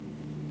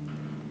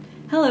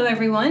Hello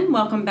everyone,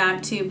 welcome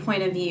back to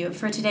Point of View.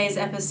 For today's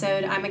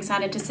episode, I'm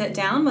excited to sit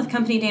down with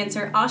company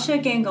dancer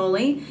Asha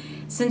Gangoli.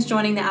 Since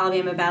joining the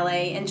Alabama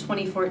Ballet in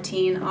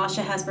 2014,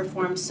 Asha has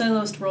performed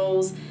soloist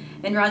roles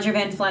in Roger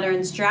Van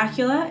Fletteren's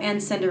Dracula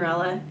and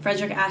Cinderella,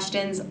 Frederick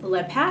Ashton's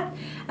Le Pat,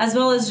 as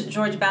well as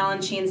George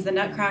Balanchine's The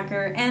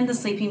Nutcracker and The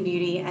Sleeping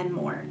Beauty, and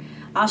more.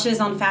 Asha is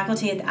on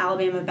faculty at the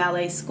Alabama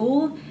Ballet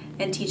School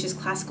and teaches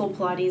classical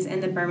Pilates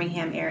in the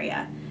Birmingham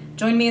area.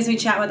 Join me as we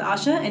chat with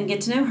Asha and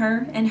get to know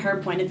her and her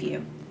point of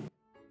view.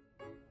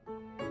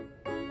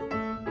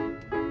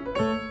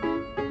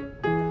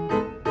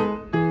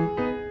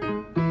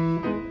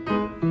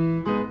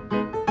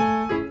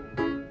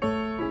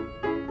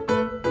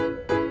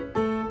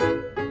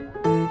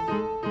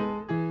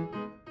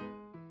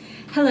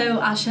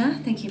 Hello,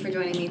 Asha. Thank you for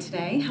joining me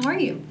today. How are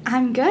you?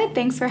 I'm good.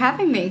 Thanks for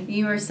having me.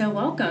 You are so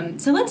welcome.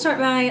 So let's start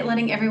by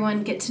letting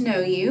everyone get to know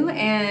you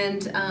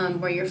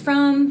and where you're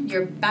from,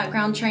 your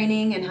background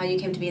training, and how you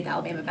came to be at the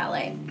Alabama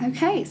Ballet.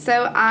 Okay,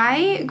 so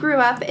I grew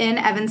up in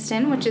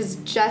Evanston, which is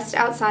just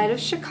outside of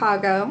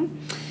Chicago.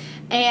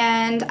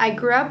 And I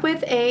grew up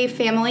with a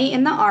family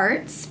in the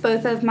arts.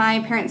 Both of my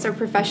parents are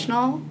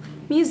professional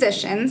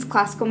musicians,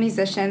 classical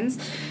musicians.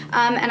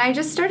 And I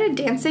just started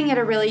dancing at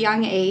a really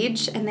young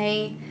age, and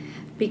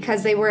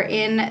because they were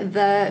in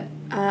the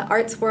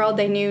arts world,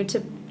 they knew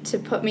to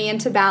put me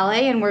into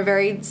ballet and were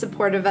very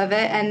supportive of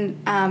it.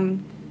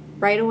 And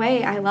right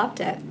away, I loved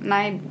it. And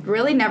I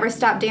really never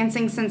stopped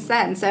dancing since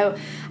then. So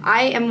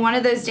I am one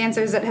of those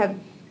dancers that have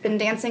been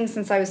dancing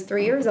since I was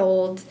 3 years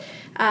old.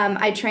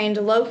 I trained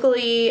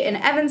locally in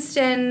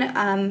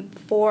Evanston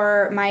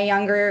for my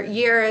younger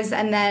years,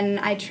 and then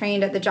I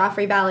trained at the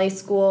Joffrey Ballet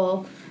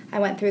School. I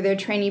went through their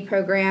trainee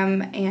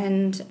program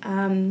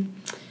and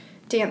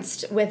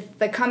danced with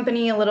the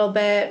company a little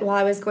bit while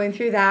I was going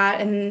through that,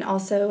 and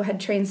also had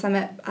trained some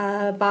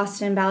at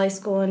Boston Ballet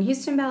School and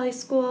Houston Ballet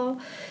School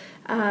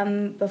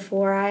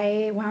before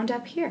I wound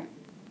up here.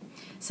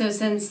 So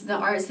since the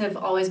arts have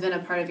always been a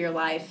part of your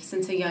life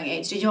since a young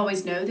age, did you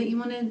always know that you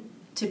wanted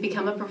to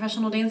become a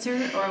professional dancer,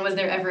 or was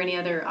there ever any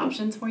other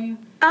options for you?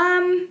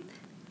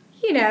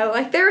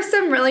 There were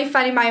some really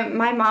funny,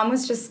 my mom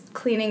was just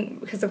cleaning,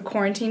 because of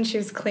quarantine, she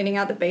was cleaning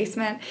out the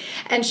basement,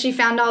 and she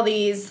found all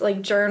these,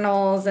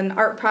 journals and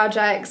art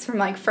projects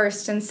from,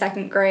 first and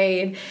second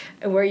grade,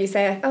 where you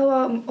say,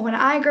 when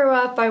I grow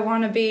up, I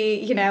want to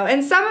be,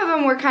 and some of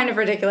them were kind of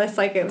ridiculous,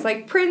 it was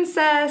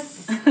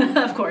princess.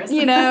 Of course.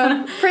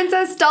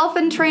 Princess,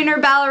 dolphin trainer,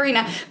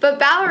 ballerina, but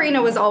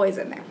ballerina was always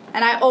in there,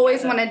 and I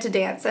always wanted to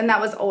dance, and that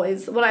was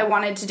always what I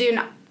wanted to do.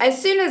 And as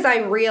soon as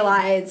I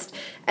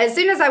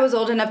was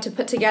old enough to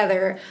put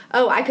together,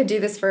 I could do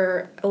this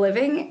for a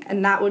living,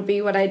 and that would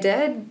be what I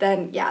did,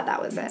 then, yeah, that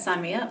was it.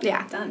 Sign me up.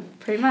 Yeah. Done.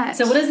 Pretty much.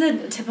 So what does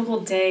a typical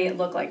day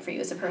look like for you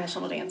as a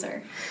professional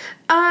dancer?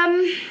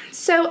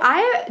 So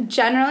I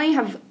generally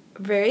have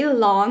very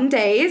long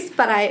days,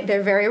 but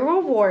they're very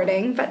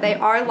rewarding, but they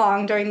are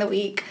long during the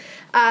week.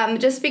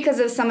 Just because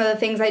of some of the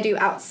things I do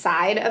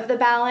outside of the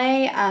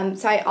ballet.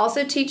 So I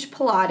also teach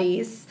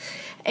Pilates.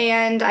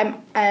 And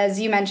as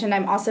you mentioned,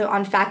 I'm also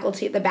on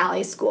faculty at the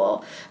ballet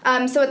school.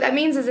 So what that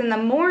means is in the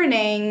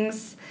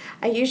mornings,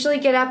 I usually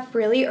get up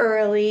really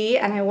early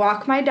and I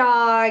walk my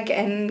dog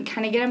and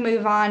kind of get a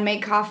move on,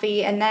 make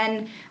coffee, and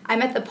then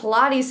I'm at the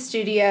Pilates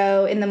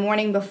studio in the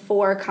morning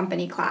before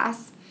company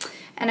class.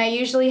 And I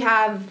usually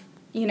have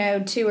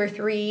 2 or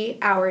 3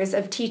 hours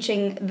of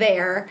teaching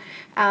there.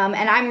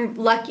 And I'm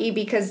lucky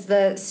because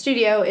the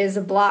studio is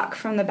a block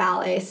from the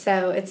ballet,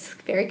 so it's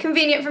very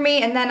convenient for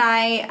me. And then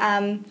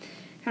I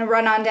kind of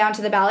run on down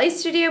to the ballet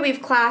studio. We have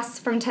class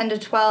from 10 to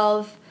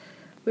 12.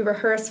 We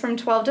rehearse from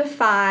 12 to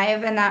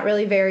 5, and that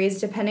really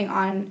varies depending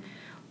on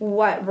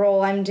what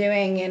role I'm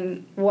doing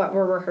and what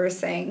we're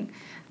rehearsing.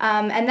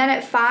 And then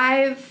at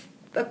 5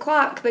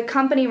 o'clock, the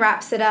company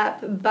wraps it up,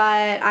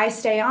 but I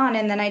stay on,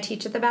 and then I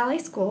teach at the ballet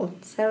school.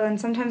 So,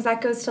 and sometimes that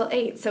goes till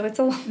 8, so it's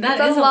a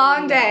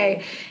long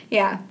day.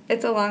 Yeah,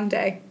 it's a long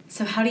day.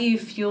 So how do you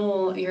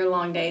fuel your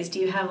long days? Do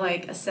you have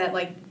a set,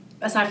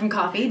 aside from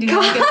coffee, do you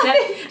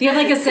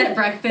have a set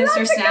breakfast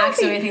or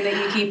snacks or anything that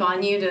you keep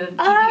on you to keep you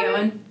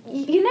going?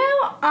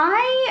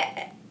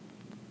 I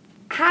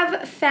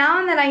have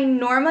found that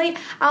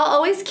I'll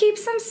always keep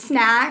some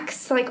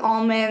snacks, like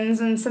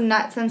almonds and some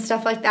nuts and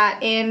stuff like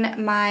that,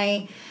 in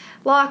my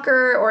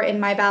locker or in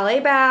my ballet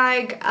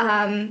bag.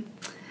 And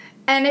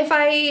if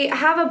I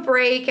have a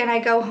break and I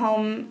go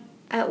home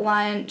at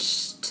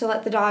lunch to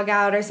let the dog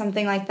out or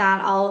something like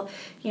that, I'll,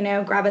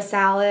 grab a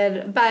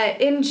salad. But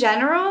in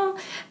general,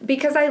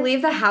 because I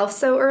leave the house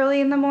so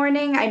early in the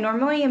morning, I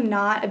normally am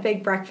not a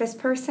big breakfast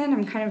person.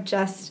 I'm kind of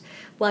just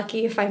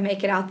lucky if I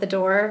make it out the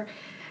door,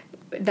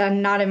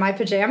 then not in my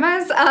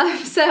pajamas.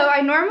 So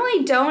I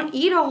normally don't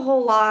eat a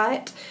whole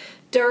lot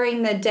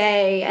during the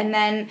day. And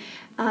then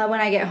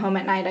when I get home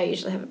at night, I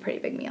usually have a pretty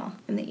big meal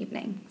in the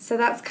evening. So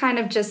that's kind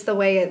of just the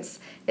way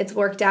it's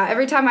worked out.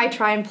 Every time I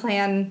try and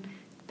plan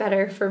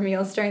better for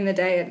meals during the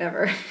day. It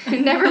never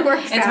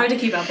works out. It's hard to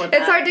keep up with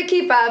that. It's hard to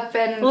keep up.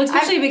 And well,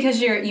 especially because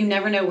you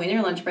never know when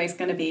your lunch break's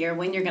going to be or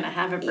when you're going to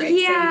have a break. Yeah, so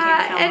you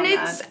can't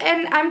count on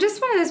and I'm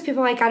just one of those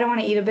people, like, I don't want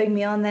to eat a big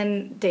meal and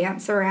then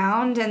dance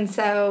around. And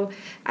so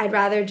I'd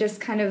rather just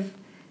kind of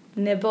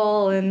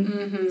nibble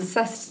and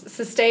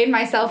sustain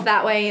myself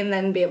that way and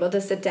then be able to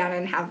sit down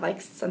and have,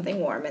 like, something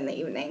warm in the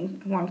evening,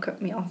 warm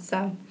cooked meal.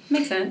 So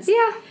makes sense.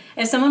 Yeah.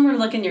 If someone were to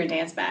look in your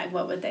dance bag,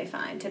 what would they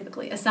find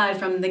typically, aside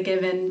from the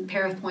given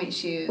pair of point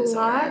shoes?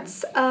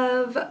 Lots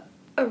of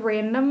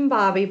random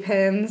bobby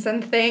pins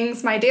and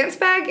things. My dance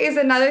bag is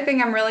another thing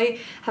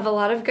have a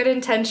lot of good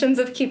intentions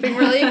of keeping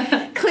really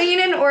clean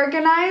and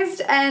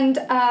organized, and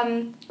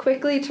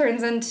quickly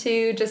turns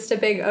into just a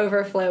big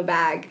overflow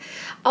bag.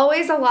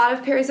 Always a lot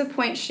of pairs of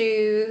point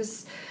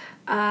shoes,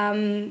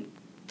 a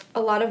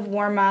lot of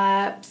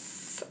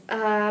warm-ups.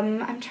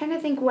 I'm trying to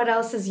think what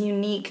else is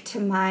unique to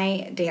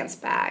my dance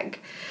bag.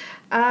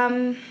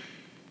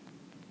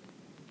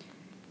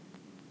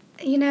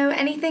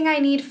 Anything I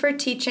need for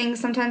teaching.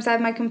 Sometimes I have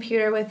my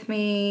computer with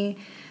me,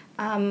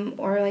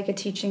 or like a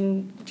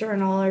teaching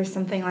journal or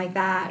something like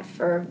that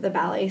for the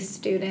ballet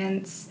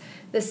students,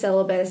 the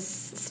syllabus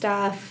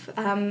stuff.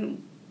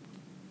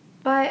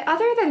 But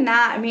other than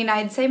that,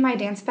 I'd say my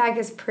dance bag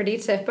is pretty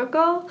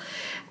typical.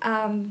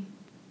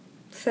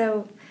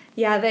 So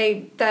yeah,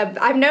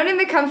 I'm known in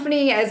the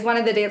company as one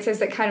of the dancers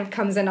that kind of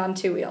comes in on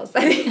two wheels.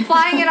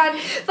 flying in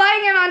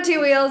on two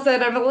wheels,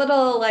 and I'm a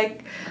little,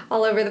 like,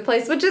 all over the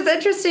place, which is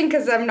interesting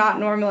because I'm not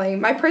normally,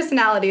 my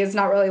personality is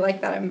not really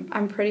like that.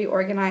 I'm pretty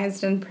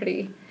organized and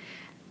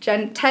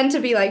tend to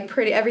be, like,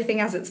 pretty, everything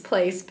has its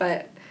place,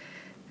 but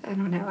I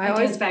don't know.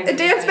 Dance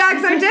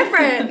bags are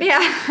different. Yeah.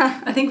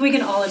 I think we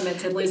can all admit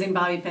to losing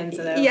bobby pins,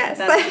 though. Yes.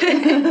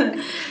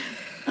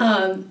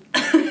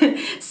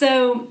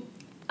 So,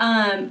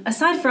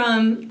 aside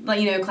from,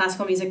 like,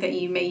 classical music that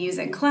you may use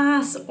in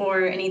class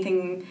or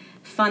anything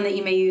fun that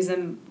you may use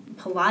in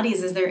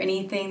Pilates, is there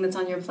anything that's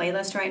on your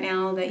playlist right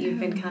now that you've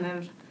been kind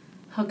of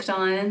hooked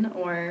on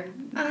or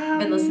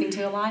been listening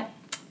to a lot?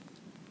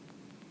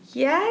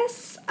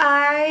 Yes,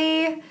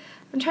 I'm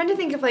trying to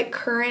think of, like,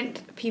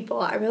 current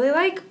people. I really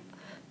like,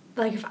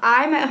 if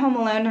I'm at home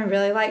alone, I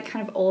really like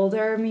kind of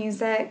older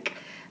music.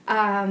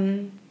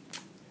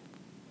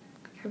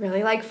 I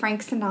really like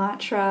Frank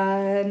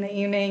Sinatra in the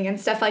evening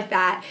and stuff like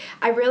that.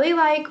 Right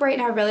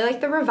now, I really like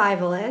the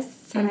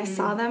Revivalists, and I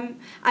saw them.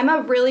 I'm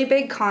a really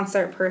big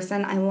concert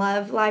person. I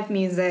love live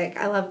music.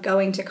 I love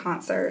going to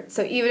concerts.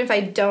 So even if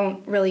I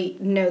don't really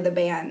know the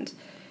band.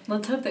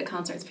 Let's hope that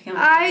concerts become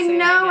I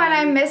know, and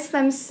I miss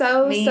them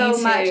so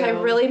much. I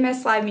really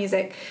miss live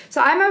music.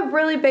 So I'm a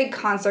really big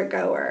concert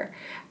goer.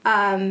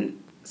 And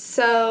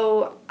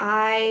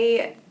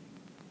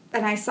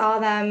I saw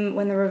them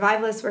when the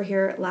Revivalists were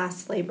here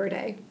last Labor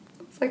Day.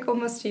 It's like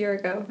almost a year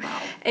ago.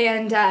 Wow.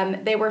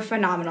 And they were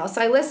phenomenal.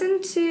 So I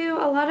listened to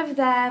a lot of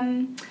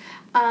them.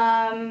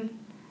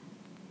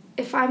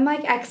 If I'm,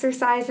 like,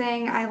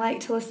 exercising, I like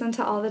to listen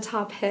to all the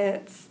top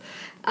hits.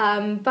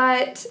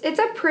 But it's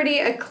a pretty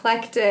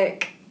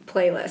eclectic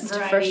playlist,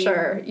 right, for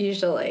sure,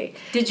 usually.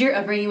 Did your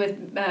upbringing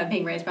with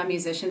being raised by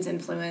musicians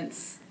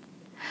influence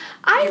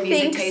your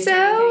music taste?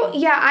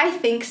 I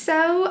think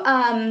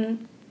so.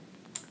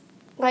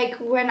 Like,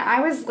 when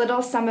I was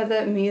little, some of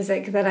the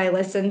music that I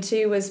listened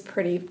to was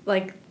pretty,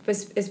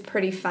 is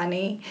pretty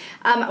funny.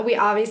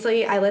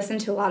 I listen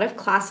to a lot of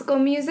classical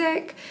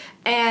music,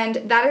 and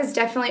that is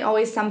definitely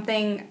always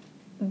something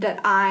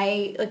that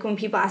when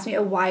people ask me,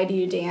 why do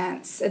you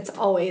dance? It's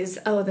always,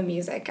 the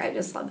music. I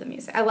just love the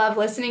music. I love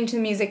listening to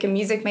music, and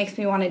music makes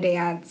me want to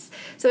dance.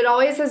 So it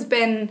always has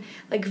been,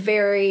 like,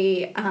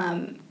 very,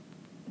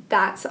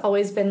 that's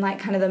always been, like,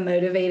 kind of the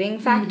motivating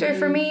factor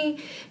for me,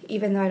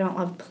 even though I don't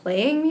love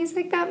playing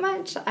music that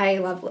much. I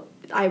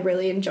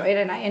really enjoy it,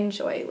 and I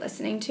enjoy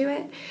listening to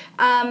it.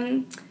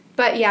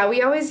 But yeah,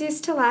 we always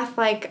used to laugh,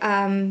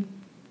 I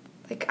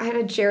had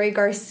a Jerry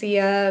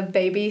Garcia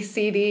baby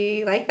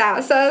CD, like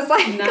that. So I was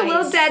like a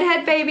little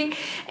Deadhead baby.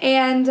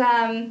 And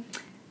I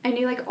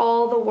knew, like,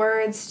 all the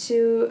words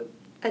to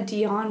a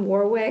Dionne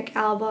Warwick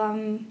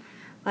album.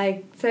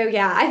 So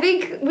yeah, I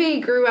think we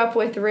grew up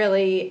with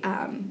really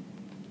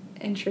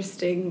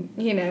interesting,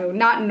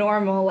 not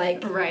normal,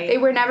 right. They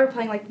were never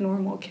playing, like,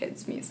 normal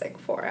kids' music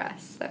for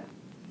us. So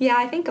yeah,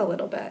 I think a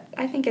little bit.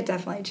 I think it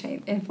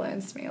definitely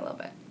influenced me a little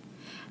bit.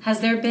 Has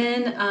there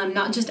been,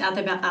 not just at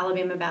the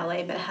Alabama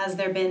Ballet, but has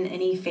there been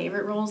any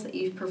favorite roles that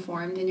you've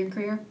performed in your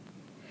career?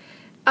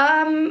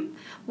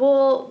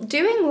 Well,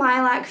 doing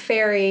Lilac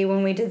Fairy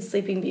when we did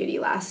Sleeping Beauty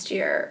last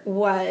year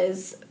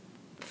was,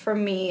 for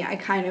me, I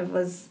kind of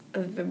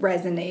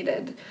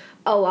resonated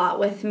a lot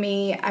with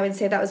me. I would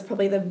say that was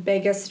probably the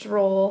biggest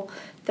role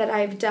that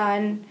I've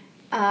done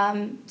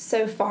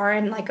so far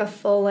in, like, a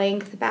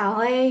full-length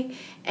ballet,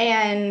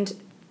 and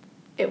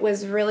it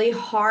was really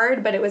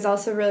hard, but it was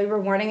also really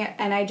rewarding,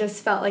 and I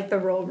just felt like the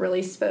role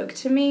really spoke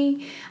to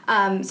me.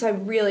 So I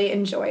really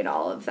enjoyed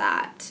all of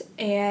that.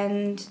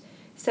 And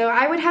so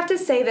I would have to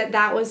say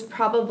that was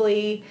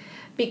probably,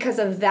 because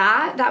of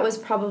that was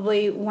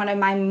probably one of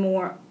my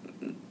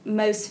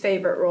most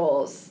favorite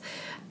roles.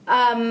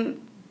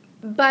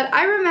 But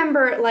I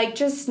remember, like,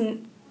 just,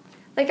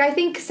 like, I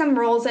think some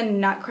roles in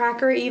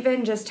Nutcracker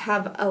even just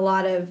have a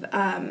lot of,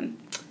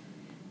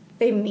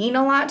 they mean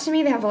a lot to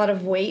me. They have a lot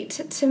of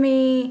weight to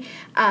me,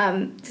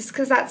 just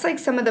because that's, like,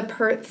 some of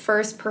the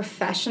first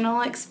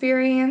professional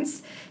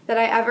experience that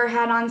I ever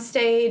had on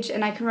stage.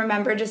 And I can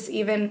remember just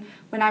even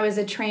when I was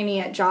a trainee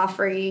at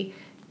Joffrey,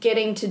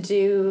 getting to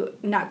do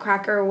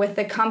Nutcracker with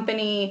the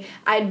company.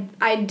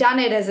 I'd done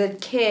it as a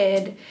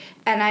kid,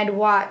 and I'd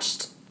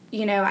watched,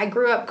 you know, I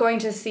grew up going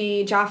to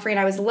see Joffrey, and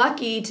I was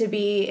lucky to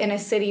be in a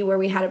city where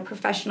we had a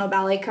professional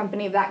ballet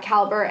company of that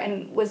caliber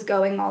and was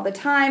going all the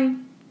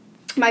time.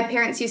 My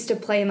parents used to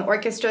play in the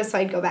orchestra, so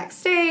I'd go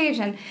backstage.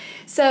 And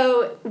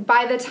so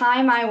by the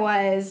time I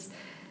was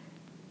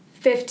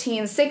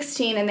 15,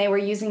 16, and they were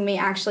using me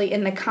actually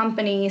in the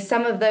company,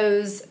 some of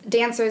those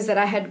dancers that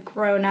I had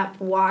grown up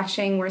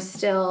watching were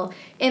still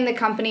in the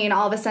company, and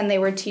all of a sudden they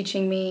were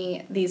teaching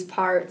me these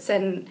parts.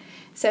 And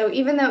so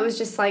even though it was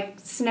just like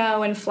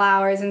snow and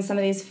flowers and some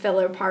of these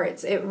filler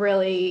parts, it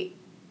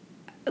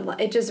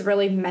just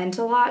really meant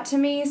a lot to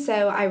me.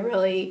 So I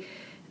really,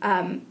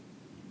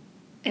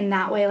 in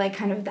that way, like,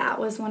 kind of that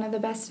was one of the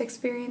best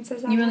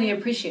experiences. You really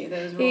appreciate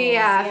those roles.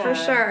 Yeah, for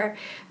sure.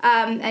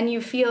 And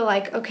you feel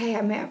like, okay,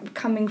 I'm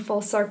coming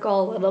full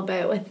circle a little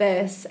bit with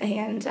this.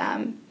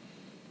 And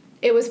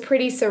it was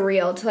pretty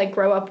surreal to, like,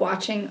 grow up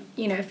watching,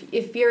 you know,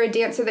 if you're a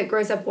dancer that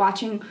grows up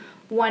watching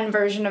one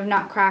version of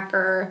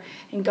Nutcracker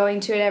and going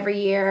to it every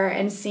year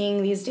and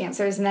seeing these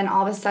dancers, and then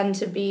all of a sudden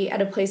to be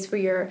at a place where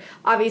you're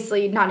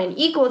obviously not an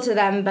equal to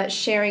them, but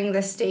sharing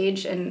the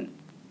stage and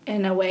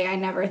in a way I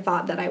never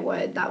thought that I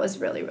would. That was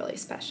really, really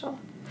special.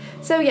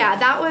 So yeah,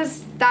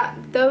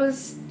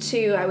 those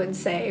two, I would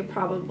say,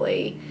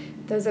 probably,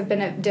 those have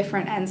been at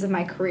different ends of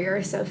my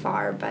career so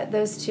far, but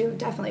those two have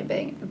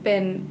definitely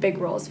been big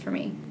roles for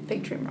me,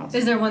 big dream roles.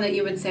 Is there one that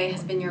you would say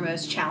has been your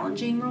most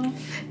challenging role?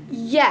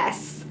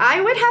 Yes.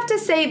 I would have to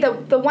say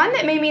the one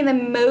that made me the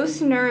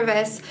most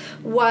nervous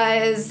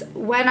was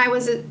when I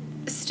was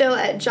still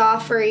at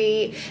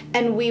Joffrey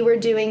and we were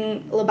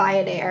doing La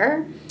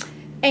Bayadere.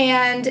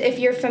 And if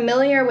you're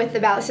familiar with the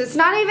ballet, so it's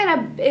not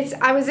even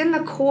I was in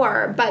the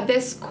corps, but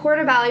this corps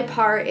de ballet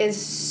part is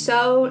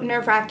so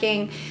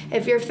nerve-wracking.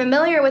 If you're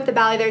familiar with the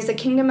ballet, there's the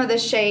Kingdom of the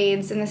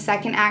Shades in the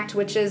second act,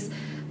 which is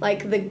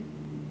like the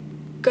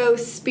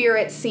ghost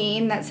spirit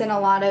scene that's in a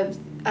lot of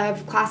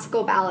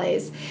classical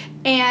ballets.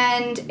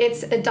 And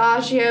it's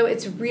adagio,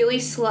 it's really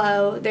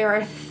slow. There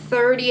are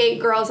 38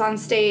 girls on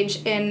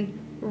stage in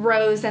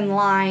rows and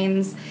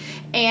lines,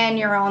 and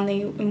you're on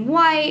in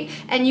white,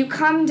 and you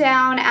come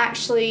down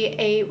actually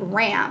a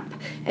ramp,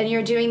 and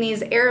you're doing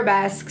these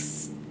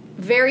arabesques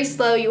very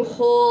slow. You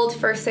hold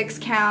for 6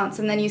 counts,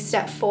 and then you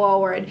step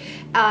forward.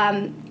 There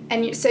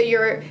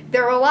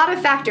are a lot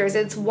of factors.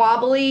 It's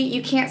wobbly.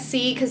 You can't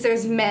see because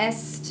there's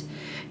mist.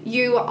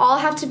 You all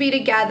have to be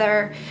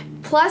together.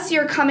 Plus,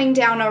 you're coming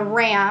down a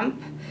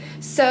ramp.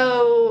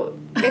 So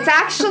it's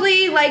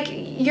actually like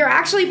you're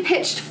actually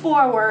pitched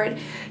forward.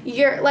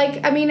 You're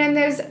like, I mean, and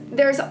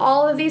there's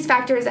all of these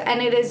factors,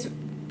 and it is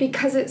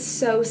because it's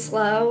so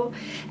slow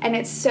and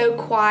it's so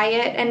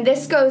quiet, and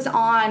this goes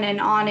on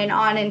and on and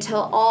on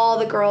until all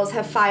the girls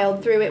have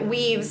filed through. It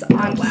weaves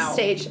onto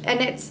stage,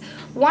 and it's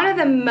one of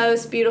the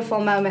most beautiful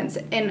moments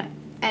in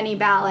any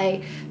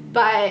ballet.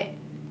 But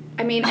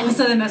I mean,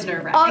 also the most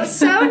nerve-wracking. Oh,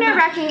 so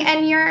nerve-wracking,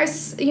 and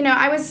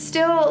I was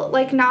still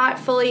like not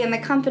fully in the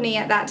company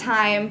at that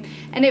time,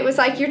 and it was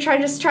like you're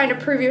trying to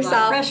prove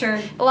yourself.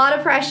 A lot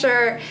of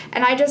pressure,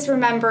 and I just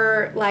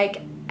remember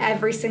like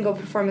every single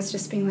performance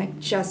just being like,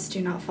 just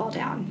do not fall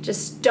down,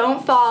 just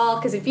don't fall,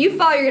 because if you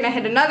fall, you're gonna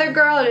hit another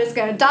girl, and it's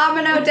gonna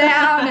domino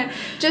down, and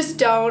just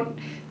don't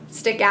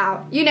stick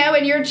out,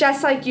 and you're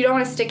just like, you don't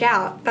want to stick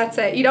out. That's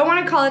it. You don't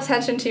want to call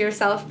attention to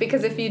yourself,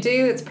 because if you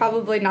do, it's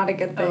probably not a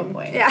good thing. Oh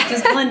boy. Yeah.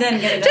 Just blend in,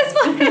 get it Just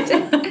blend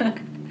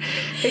in.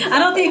 Exactly. I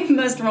don't think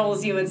most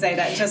roles you would say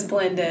that, just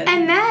blend in.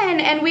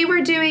 And we were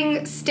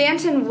doing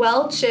Stanton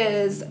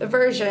Welch's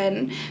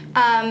version,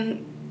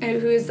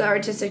 who is the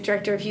artistic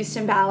director of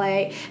Houston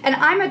Ballet, and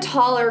I'm a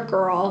taller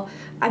girl.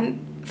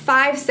 I'm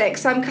 5'6",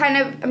 so I'm kind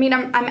of,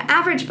 I'm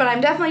average, but I'm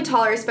definitely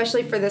taller,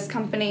 especially for this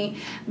company.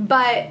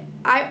 But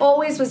I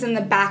always was in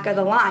the back of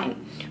the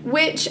line,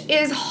 which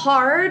is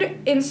hard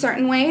in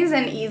certain ways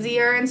and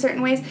easier in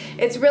certain ways.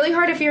 It's really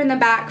hard if you're in the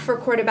back for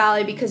corps de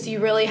ballet, because you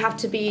really have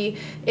to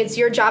it's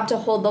your job to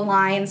hold the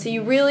line, so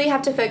you really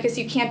have to focus.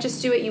 You can't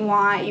just do what you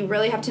want. You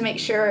really have to make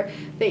sure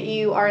that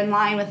you are in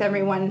line with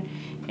everyone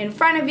in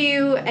front of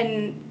you,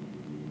 and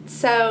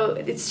so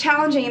it's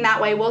challenging in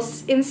that way. Well,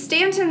 in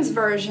Stanton's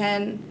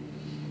version,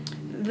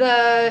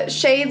 the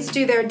shades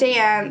do their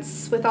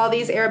dance with all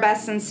these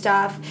arabesques and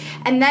stuff,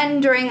 and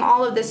then during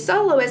all of the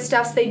soloist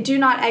stuff, they do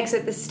not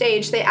exit the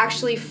stage. They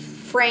actually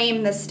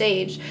frame the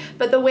stage.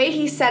 But the way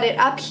he set it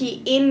up,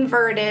 he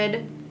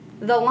inverted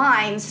the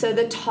lines, so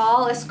the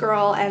tallest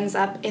girl ends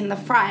up in the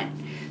front.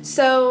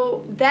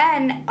 So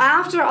then,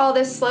 after all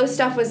this slow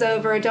stuff was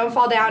over, don't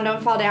fall down,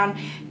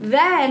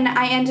 then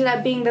I ended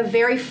up being the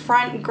very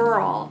front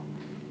girl.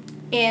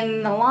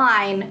 in the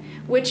line,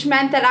 which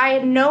meant that I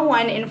had no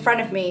one in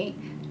front of me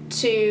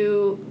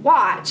to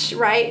watch,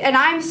 right? And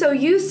I'm so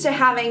used to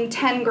having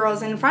 10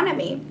 girls in front of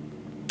me.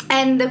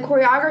 And the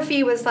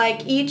choreography was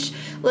like each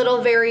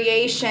little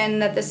variation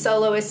that the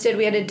soloist did,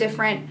 we had a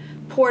different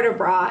port de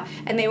bras,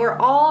 and they were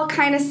all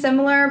kind of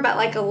similar but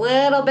like a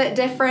little bit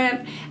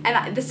different,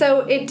 and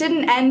so it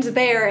didn't end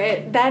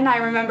there. Then I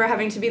remember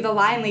having to be the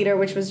line leader,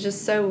 which was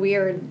just so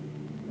weird.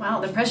 Wow,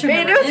 the pressure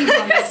never ends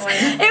on this one.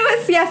 It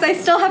was, yes, I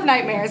still have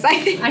nightmares, I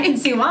think. I can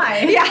see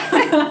why.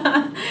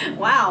 Yeah.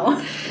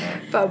 Wow.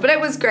 But it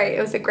was great.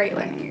 It was a great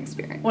learning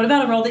experience. What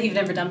about a role that you've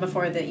never done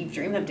before that you've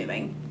dreamed of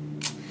doing?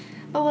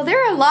 Oh, well,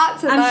 there are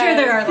lots of those. I'm sure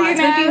there are lots,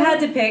 but if you had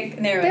to pick,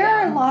 narrow it down. There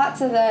are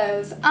lots of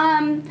those.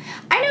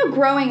 I know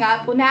growing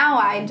up, well, now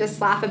I just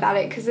laugh about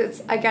it because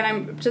it's, again,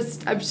 I'm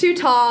too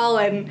tall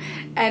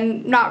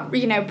and not,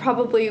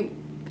 probably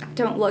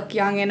don't look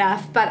young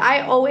enough, but I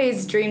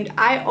always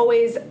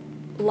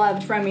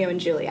loved Romeo and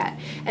Juliet,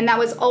 and that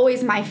was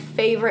always my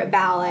favorite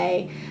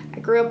ballet. I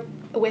grew up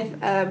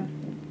with a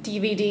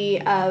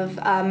DVD of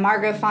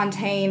Margot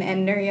Fontaine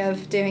and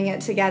Nureyev doing it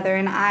together,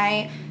 and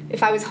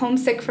if I was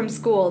homesick from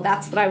school,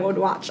 that's what I would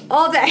watch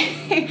all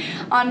day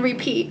on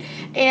repeat.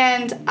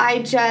 And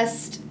I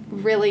just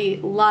really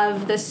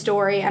love the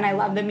story, and I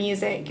love the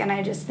music, and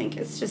I just think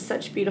it's just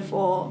such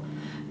beautiful,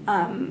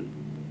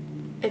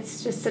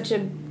 it's just such a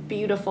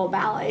beautiful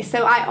ballet.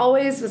 So I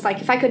always was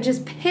like, if I could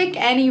just pick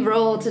any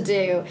role to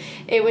do,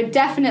 it would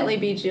definitely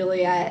be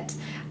Juliet.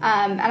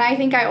 And I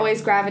think I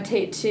always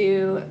gravitate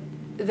to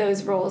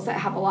those roles that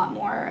have a lot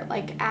more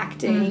like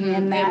acting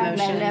and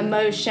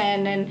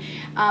emotion and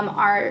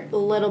are a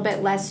little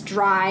bit less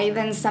dry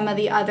than some of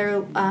the other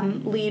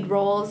lead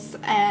roles,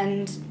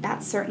 and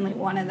that's certainly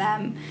one of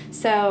them.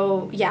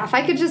 So yeah, if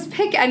I could just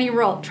pick any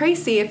role,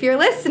 Tracy, if you're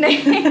listening,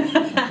 hint,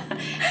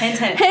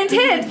 hint. Hint,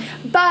 hint.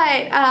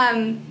 But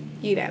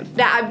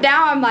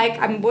now I'm like,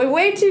 I'm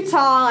way too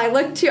tall. I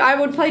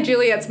would play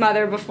Juliet's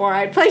mother before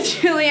I'd play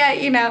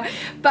Juliet,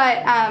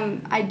 But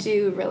I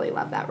do really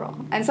love that role.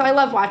 And so I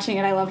love watching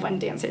it. I love when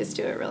dancers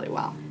do it really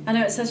well. I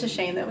know, it's such a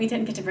shame that we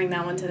didn't get to bring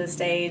that one to the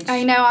stage.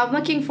 I know. I'm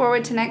looking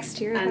forward to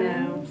next year. I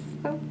know.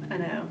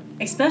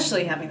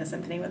 Especially having the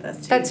symphony with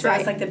us, too. That's right.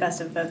 It's like the best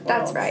of both worlds.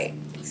 That's right.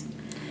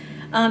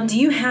 Do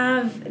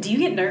you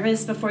get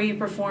nervous before you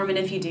perform? And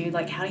if you do,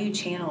 like, how do you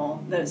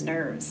channel those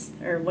nerves?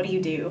 Or what do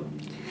you do?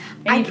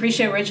 Any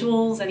pre-show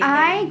rituals? Anything?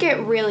 I get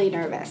really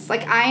nervous.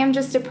 Like, I am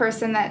just a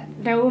person that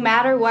no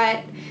matter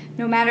what,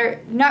 no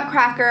matter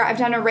Nutcracker, I've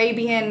done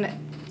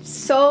Arabian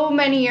so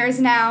many years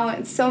now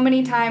and so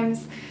many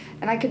times,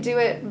 and I could do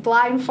it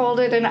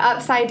blindfolded and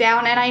upside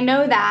down, and I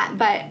know that,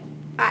 but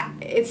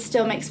it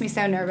still makes me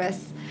so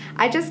nervous.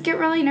 I just get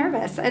really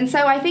nervous. And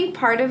so I think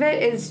part of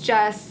it is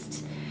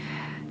just,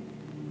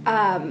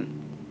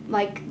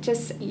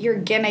 you're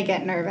gonna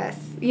get nervous.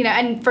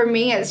 And for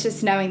me, it's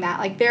just knowing that.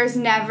 Like, there's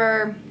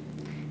never,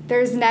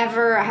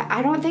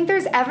 I don't think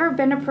there's ever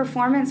been a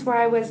performance where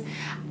I was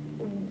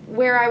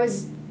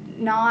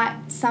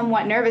not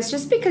somewhat nervous,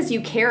 just because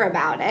you care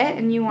about it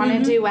and you want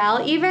to do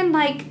well, even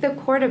like the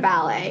corps de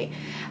ballet.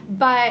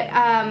 But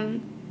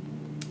I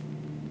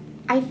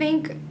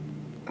think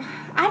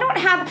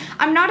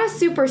I'm not a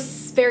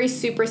very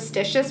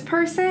superstitious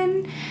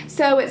person,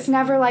 so it's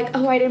never like,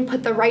 oh, I didn't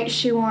put the right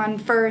shoe on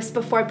first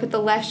before I put the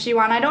left shoe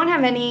on. I don't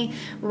have any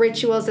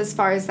rituals as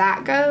far as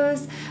that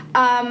goes.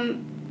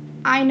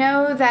 I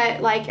know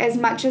that, like, as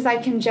much as I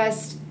can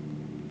just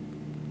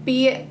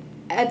be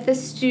at the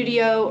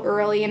studio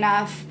early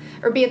enough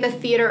or be at the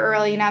theater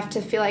early enough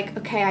to feel like,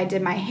 okay, I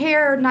did my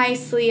hair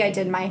nicely, I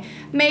did my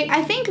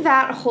I think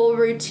that whole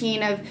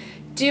routine of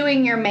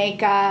doing your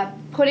makeup,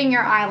 putting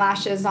your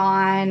eyelashes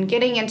on,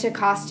 getting into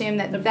costume,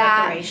 that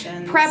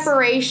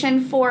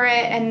preparation for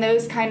it, and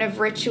those kind of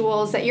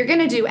rituals that you're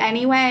going to do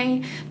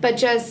anyway, but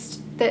just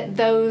that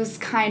those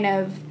kind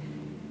of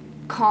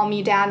calm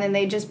you down and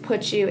they just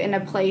put you in a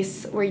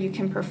place where you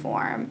can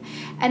perform.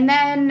 And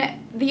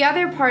then the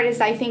other part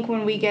is, I think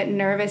when we get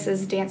nervous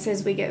as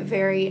dancers, we get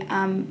very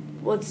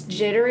it's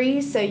jittery.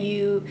 So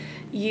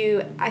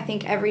I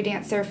think every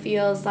dancer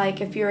feels like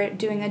if you're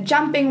doing a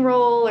jumping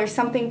roll or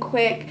something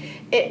quick,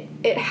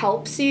 it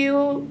helps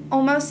you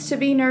almost to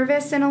be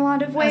nervous in a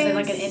lot of ways. Is it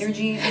like an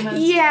energy almost?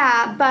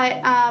 Yeah,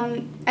 but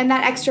and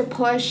that extra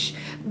push.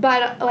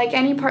 But like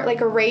any part, like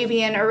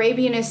Arabian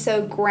is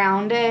so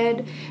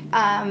grounded.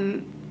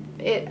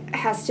 It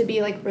has to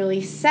be like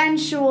really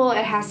sensual.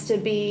 It has to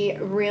be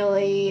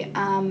really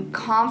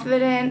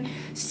confident.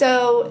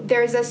 So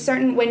there's a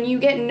certain, when you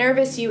get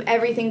nervous,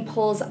 everything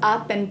pulls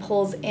up and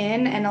pulls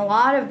in. And a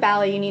lot of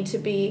ballet, you need to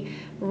be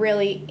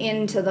really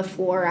into the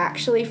floor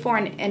actually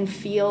and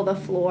feel the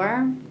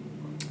floor.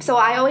 So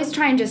I always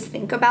try and just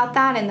think about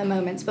that in the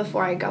moments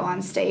before I go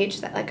on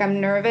stage, that like I'm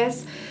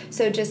nervous.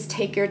 So just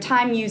take your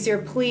time, use your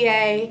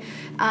plie.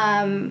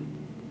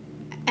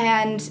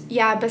 And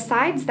yeah,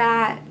 besides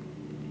that,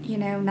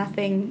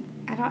 nothing,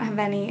 I don't have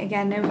any,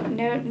 again,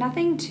 no,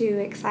 nothing too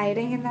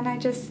exciting. And then I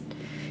just,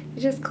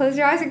 You just close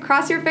your eyes and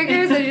cross your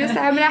fingers and you just say,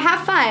 I'm going to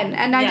have fun.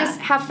 And I just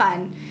have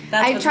fun.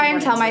 I try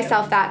and tell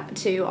myself that,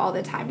 too, all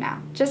the time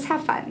now. Just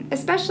have fun.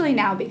 Especially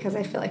now because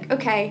I feel like,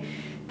 okay,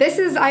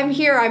 I'm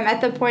here. I'm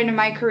at the point in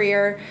my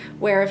career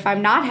where if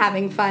I'm not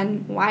having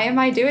fun, why am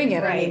I doing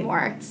it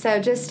anymore? So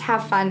just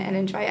have fun and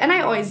enjoy it. And I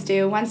always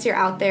do. Once you're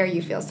out there,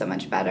 you feel so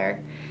much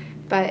better.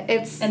 But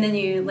and then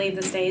you leave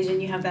the stage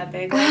and you have that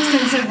big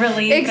sense of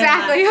relief.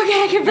 Exactly.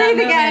 Okay, I can breathe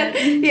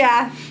again.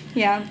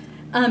 Yeah.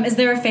 Is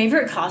there a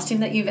favorite costume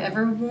that you've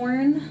ever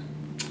worn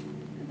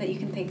that you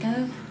can think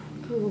of?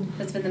 Ooh.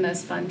 That's been the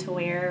most fun to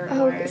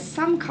wear?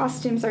 Some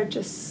costumes are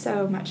just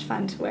so much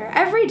fun to wear.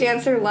 Every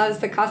dancer loves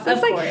the costume.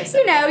 Of course.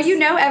 You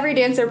know every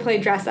dancer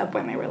played dress up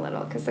when they were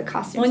little because the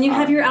costumes When you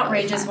have your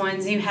outrageous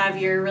ones, you have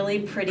your really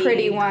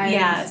pretty ones.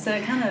 Yeah, so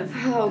it kind of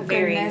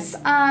varies.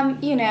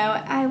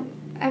 Goodness.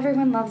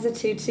 Everyone loves a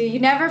tutu. You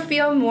never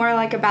feel more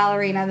like a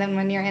ballerina than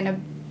when you're in a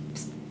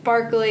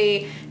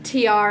sparkly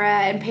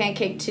tiara and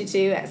pancake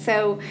tutu.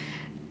 So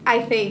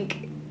I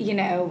think,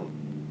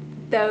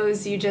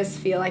 those you just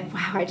feel like,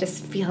 wow, I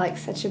just feel like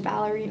such a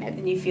ballerina.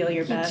 And you feel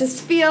your best. You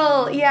just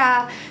feel,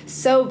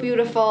 so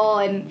beautiful.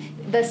 And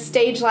the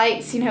stage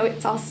lights,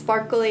 it's all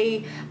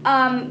sparkly.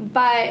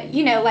 But,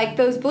 like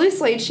those blue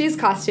suede shoes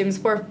costumes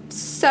were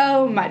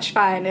so much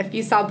fun. If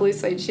you saw blue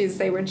suede shoes,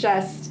 they were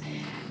just,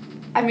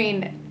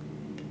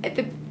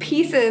 the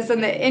pieces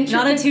and the intricacies.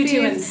 Not a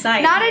tutu in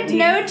sight.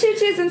 No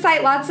tutus in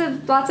sight. Lots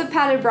of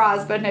padded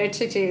bras, but no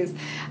tutus.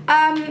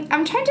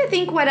 I'm trying to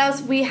think what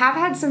else. We have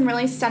had some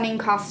really stunning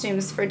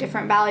costumes for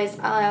different ballets.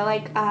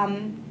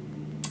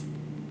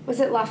 Was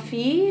it La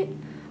Fille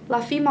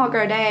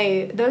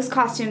Malgrade? Those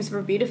costumes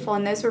were beautiful,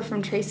 and those were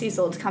from Tracy's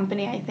old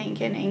company, I think,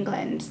 in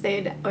England.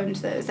 They'd owned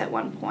those at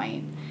one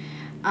point.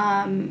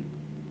 And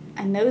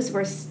those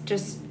were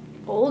just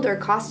older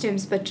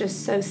costumes, but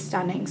just so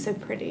stunning, so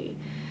pretty.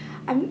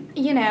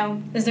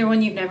 Is there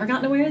one you've never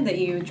gotten to wear that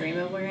you dream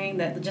of wearing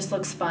that just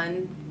looks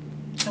fun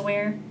to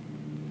wear?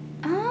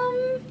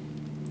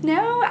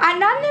 No, not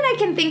that I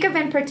can think of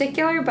in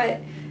particular,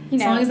 but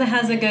as long as it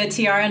has a good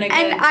tiara and a good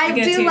I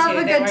do love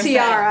a good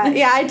tiara.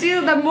 Yeah, I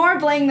do. The more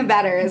bling, the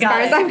better, as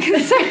far as I'm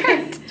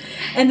concerned.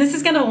 And this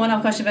is kind of a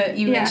one-off question, but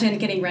you mentioned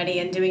getting ready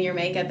and doing your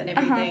makeup and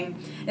everything.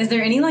 Is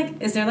there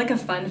a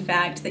fun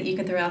fact that you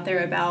can throw out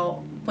there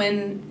about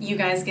when you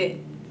guys get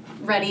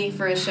ready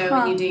for a show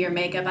and you do your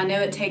makeup? I know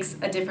it takes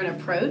a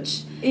different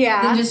approach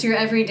than just your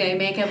everyday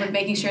makeup with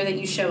making sure that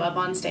you show up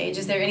on stage.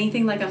 Is there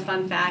anything like a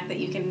fun fact that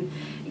you can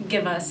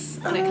give us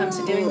when it comes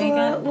to doing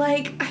makeup?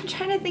 I'm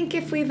trying to think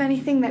if we have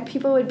anything that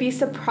people would be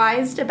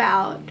surprised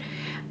about.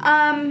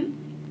 A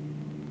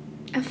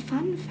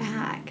fun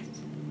fact.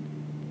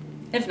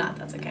 If not,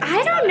 that's okay.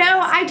 I don't know.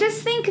 I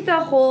just think the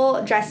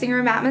whole dressing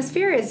room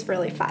atmosphere is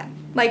really fun.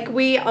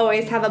 We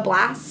always have a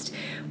blast.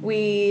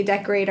 We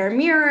decorate our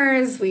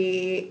mirrors,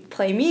 we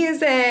play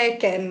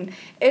music, and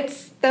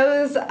it's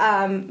those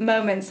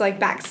moments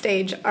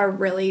backstage are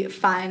really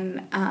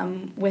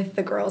fun with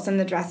the girls in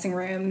the dressing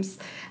rooms.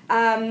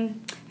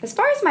 As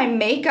far as my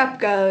makeup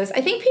goes,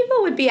 I think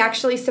people would be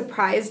actually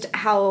surprised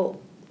how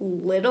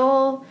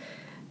little,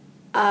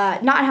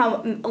 not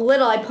how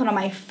little I put on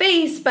my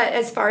face, but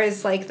as far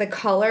as the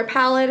color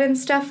palette and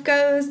stuff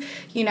goes,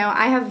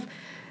 I have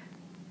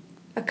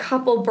a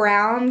couple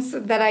browns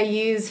that I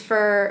use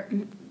for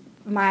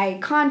my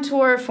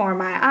contour, for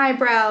my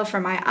eyebrow, for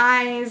my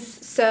eyes.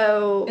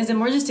 So is it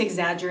more just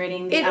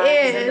exaggerating the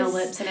eyes and the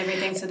lips and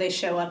everything so they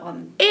show up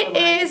on it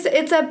is.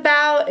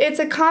 It's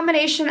a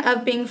combination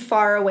of being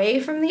far away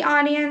from the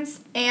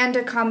audience and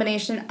a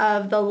combination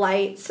of the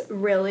lights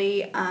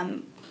really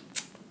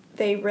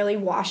they really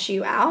wash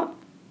you out.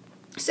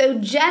 So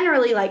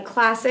generally,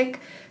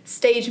 classic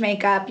stage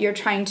makeup, you're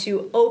trying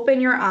to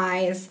open your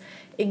eyes,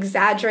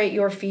 exaggerate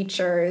your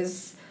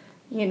features,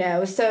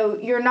 so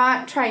you're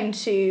not trying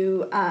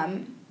to,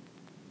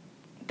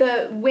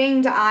 the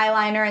winged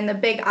eyeliner and the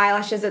big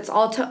eyelashes, it's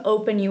all to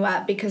open you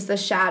up because the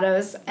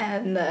shadows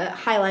and the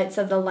highlights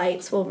of the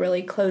lights will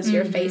really close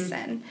your face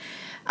in.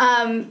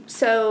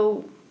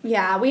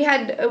 We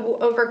had,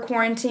 over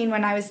quarantine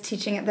when I was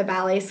teaching at the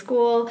ballet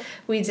school,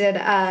 we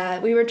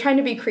were trying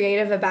to be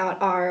creative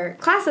about our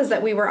classes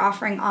that we were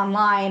offering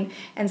online,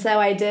 and so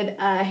I did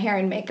a hair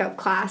and makeup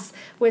class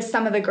with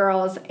some of the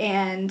girls,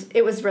 and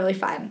it was really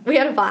fun. We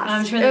had a blast.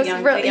 I'm sure it was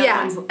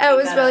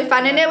really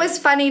fun, and it was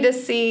funny to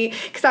see,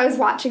 because I was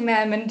watching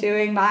them and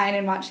doing mine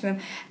and watching them,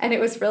 and it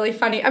was really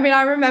funny.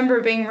 I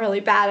remember being really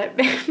bad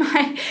at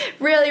mine,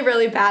 really,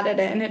 really bad at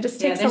it, and it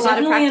just takes a lot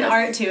of practice. There's definitely an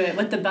art to it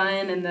with the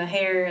bun and the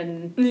hair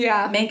and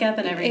makeup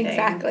and everything.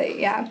 Exactly,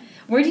 yeah.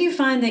 Where do you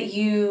find that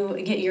you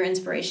get your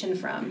inspiration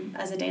from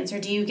as a dancer?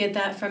 Do you get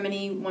that from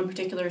any one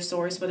particular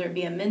source, whether it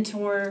be a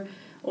mentor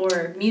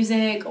or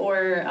music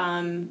or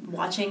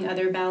watching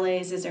other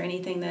ballets? Is there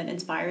anything that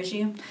inspires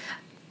you?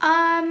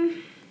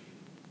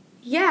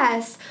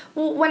 Yes.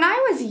 Well, when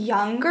I was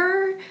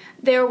younger,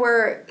 there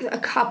were a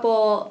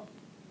couple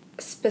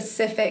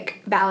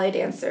specific ballet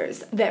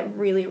dancers that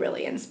really,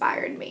 really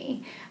inspired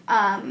me.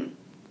 And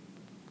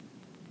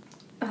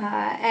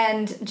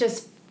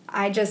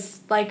I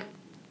just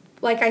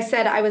like I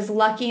said, I was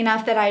lucky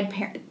enough that I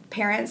had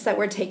parents that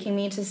were taking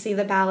me to see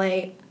the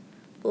ballet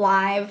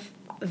live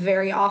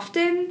very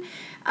often.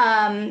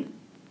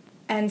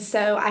 And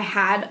so I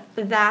had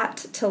that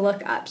to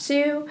look up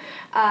to.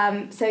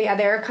 So yeah,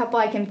 there are a couple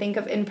I can think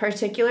of in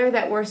particular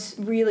that were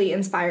really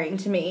inspiring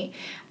to me.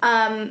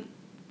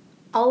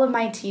 All of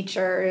my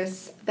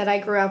teachers that I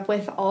grew up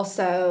with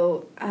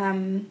also,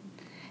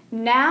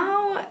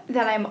 now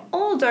that I'm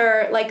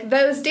older, like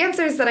those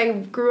dancers that I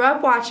grew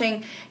up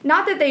watching,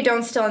 not that they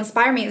don't still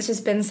inspire me, it's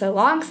just been so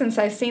long since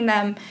I've seen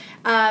them.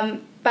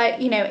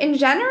 But, in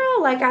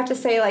general, like I have to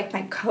say, like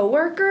my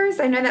coworkers,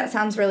 I know that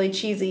sounds really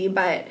cheesy,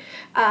 but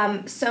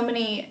so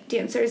many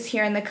dancers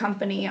here in the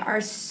company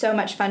are so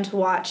much fun to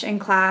watch in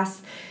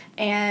class,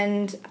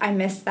 and I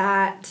miss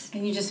that.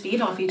 And you just feed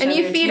off each other. And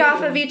you feed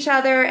off of each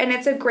other, and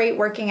it's a great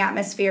working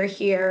atmosphere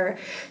here.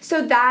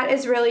 So that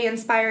is really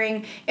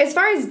inspiring. As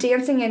far as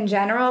dancing in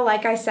general,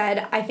 like I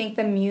said, I think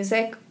the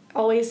music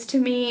always to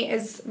me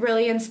is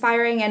really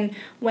inspiring, and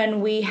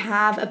when we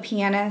have a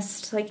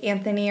pianist like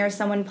Anthony or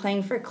someone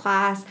playing for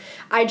class,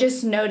 I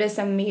just notice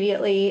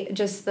immediately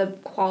just the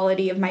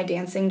quality of my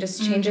dancing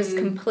just changes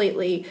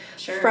completely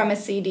from a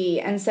CD.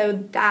 And so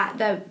that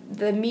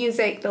the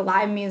music, the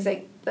live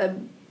music,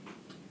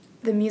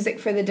 the music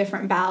for the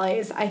different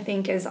ballets, I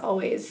think is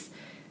always,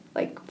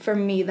 like, for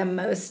me, the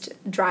most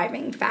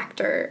driving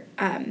factor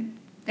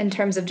in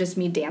terms of just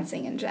me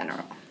dancing in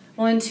general.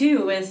 Well, and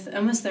too, with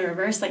almost the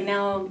reverse, like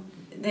now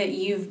that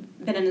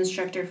you've been an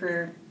instructor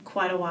for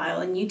quite a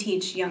while and you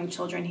teach young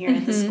children here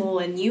at the school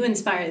and you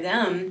inspire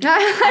them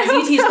as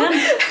you teach them.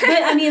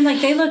 But, I mean,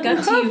 like, they look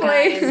up to you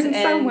guys and,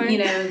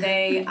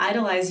 they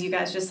idolize you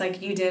guys just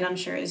like you did, I'm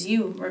sure, as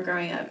you were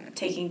growing up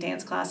taking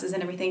dance classes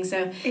and everything.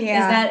 So is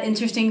that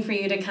interesting for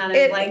you to kind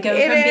of, go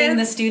from being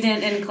the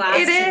student in class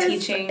to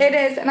teaching? It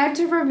is, and I have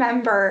to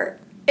remember,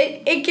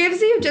 it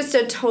gives you just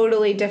a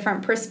totally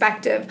different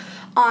perspective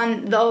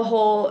on the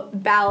whole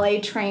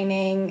ballet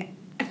training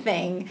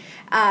thing.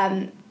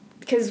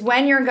 Because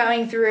when you're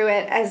going through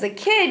it as a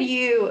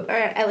kid, or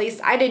at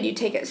least I did, you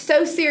take it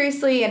so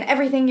seriously, and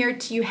everything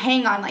you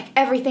hang on, like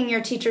everything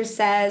your teacher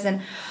says,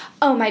 and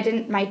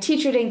my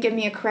teacher didn't give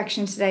me a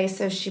correction today,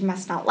 so she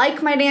must not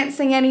like my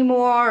dancing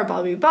anymore, or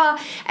blah, blah, blah,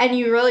 and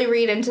you really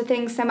read into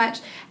things so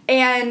much,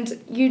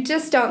 and you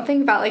just don't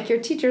think about, like, your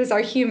teachers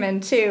are human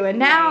too, and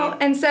now,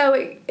 and so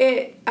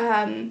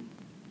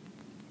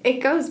it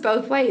goes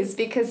both ways,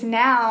 because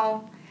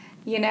now,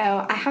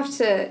 I have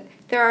to,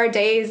 there are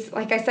days,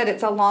 like I said,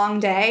 it's a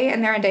long day,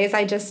 and there are days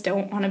I just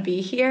don't want to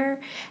be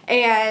here.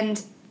 And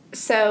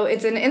so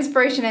it's an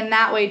inspiration in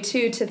that way,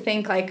 too, to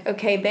think, like,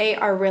 okay, they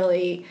are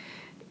really,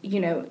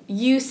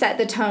 you set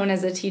the tone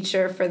as a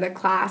teacher for the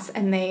class,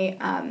 and they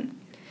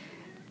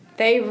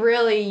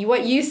really,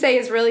 what you say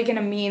is really going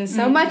to mean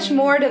so much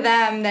more to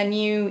them than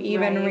you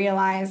even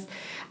realize.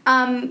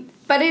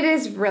 But it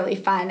is really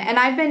fun. And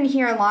I've been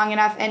here long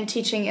enough and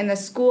teaching in the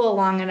school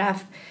long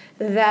enough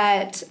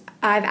that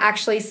I've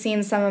actually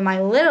seen some of my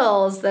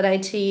littles that I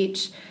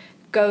teach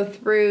go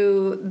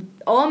through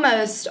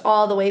almost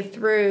all the way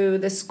through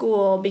the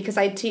school, because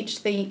I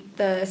teach the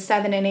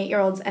 7 and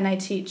 8-year-olds and I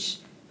teach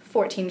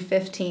 14,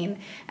 15.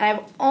 And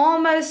I've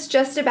almost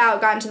just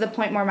about gotten to the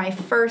point where my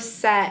first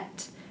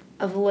set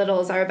of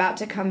littles are about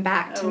to come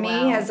back to me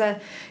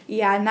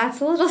and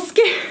that's a little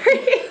scary.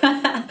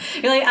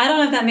 You're like, I don't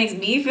know if that makes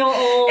me feel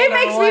old. It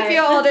makes me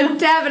feel old. It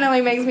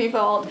definitely makes me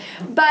feel old.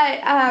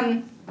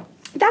 But,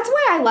 that's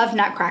why I love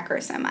Nutcracker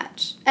so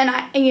much. And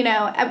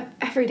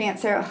every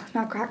dancer,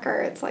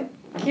 Nutcracker, it's like,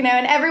 and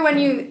everyone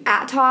you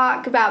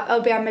talk about,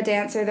 I'm a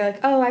dancer, they're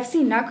like, I've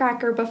seen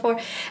Nutcracker before.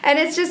 And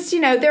it's just,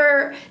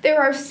 there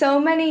are so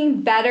many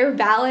better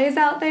ballets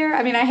out there.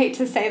 I mean, I hate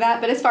to say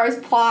that, but as far as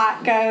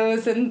plot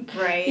goes and,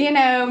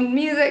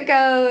 music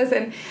goes,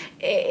 and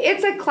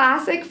it's a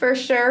classic for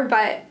sure,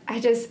 but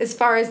as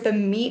far as the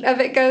meat of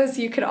it goes,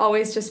 you could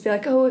always just be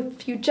like,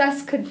 if you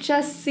could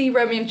just see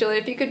Romeo and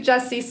Juliet, if you could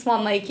just see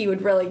Swan Lake, you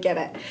would really get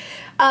it.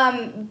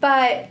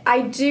 But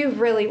I do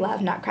really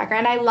love Nutcracker,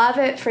 and I love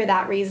it for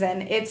that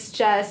reason. It's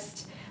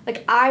just,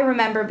 like, I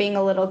remember being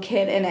a little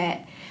kid in it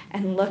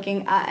and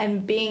looking up,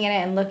 and being in it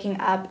and looking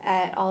up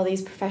at all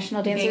these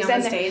professional dancers. Being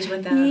on the stage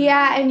with them.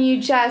 Yeah, and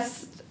you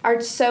just are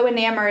so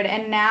enamored,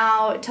 and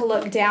now to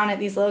look down at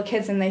these little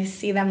kids and they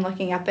see them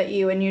looking up at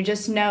you, and you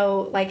just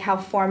know, like, how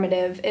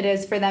formative it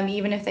is for them,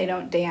 even if they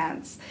don't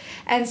dance.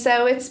 And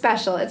so it's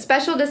special. It's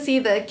special to see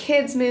the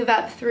kids move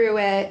up through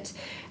it.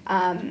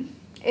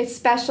 It's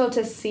special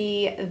to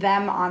see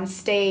them on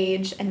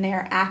stage and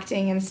they're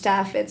acting and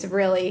stuff. It's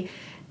really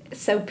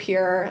so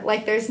pure.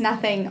 Like, there's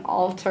nothing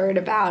altered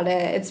about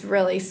it. It's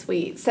really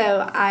sweet.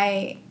 So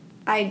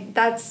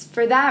that's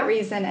for that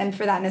reason, and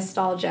for that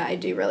nostalgia, I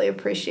do really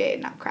appreciate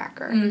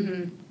Nutcracker.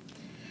 Mm-hmm.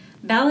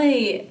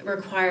 Ballet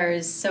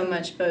requires so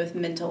much both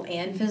mental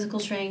and physical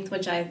strength,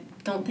 which I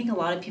don't think a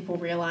lot of people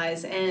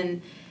realize.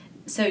 And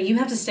so you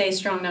have to stay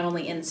strong not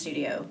only in the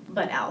studio,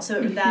 but out.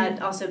 So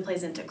that also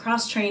plays into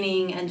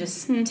cross-training and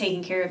just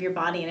taking care of your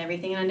body and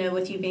everything. And I know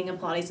with you being a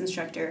Pilates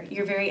instructor,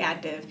 you're very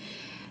active.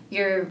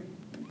 You're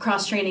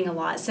cross-training a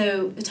lot.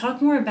 So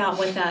talk more about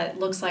what that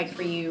looks like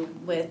for you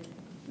with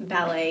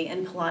ballet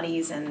and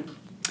Pilates and...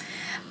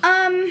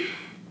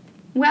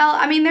 Well,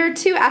 I mean, there are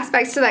two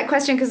aspects to that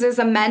question because there's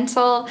the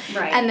mental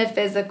Right. and the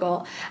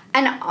physical.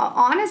 And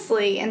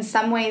honestly, in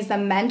some ways, the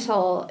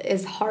mental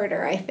is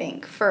harder, I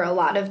think, for a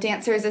lot of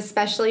dancers,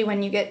 especially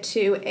when you get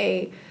to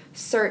a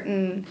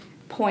certain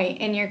point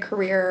in your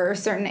career or a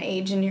certain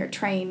age in your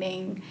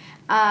training.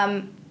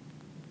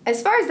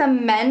 As far as the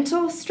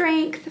mental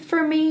strength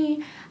for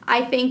me,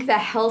 I think the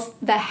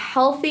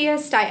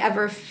healthiest I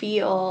ever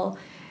feel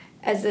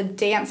as a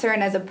dancer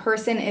and as a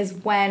person is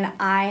when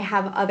I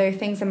have other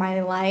things in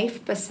my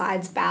life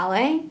besides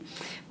ballet,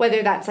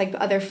 whether that's like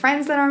other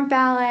friends that aren't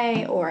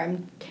ballet, or I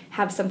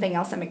have something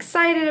else I'm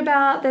excited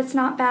about that's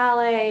not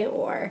ballet,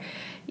 or,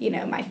 you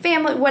know, my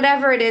family,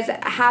 whatever it is,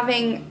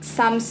 having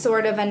some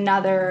sort of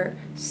another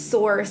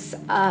source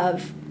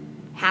of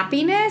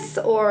happiness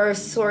or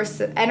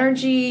source of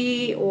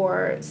energy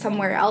or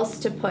somewhere else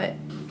to put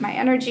my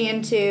energy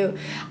into.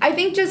 I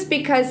think just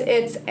because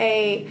it's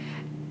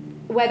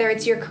whether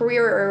it's your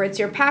career or it's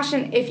your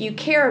passion, if you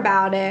care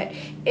about it,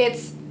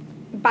 it's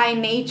by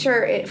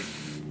nature,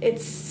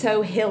 it's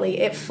so hilly.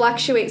 It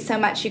fluctuates so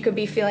much. You could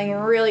be feeling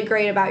really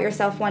great about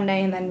yourself one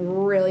day and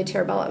then really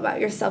terrible about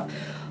yourself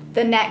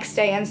the next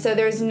day. And so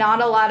there's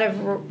not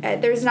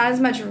as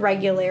much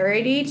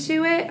regularity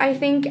to it, I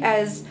think,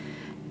 as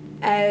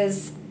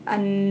a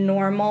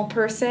normal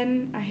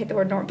person, I hate the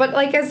word normal, but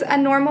like as a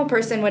normal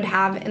person would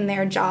have in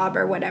their job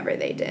or whatever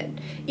they did.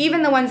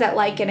 Even the ones that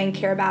like it and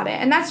care about it.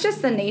 And that's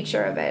just the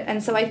nature of it.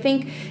 And so I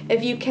think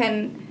if you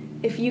can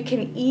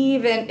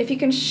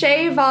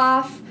shave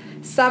off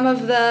some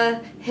of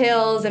the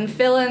hills and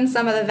fill in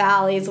some of the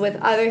valleys with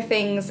other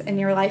things in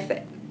your life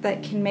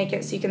that can make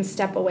it so you can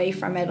step away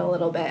from it a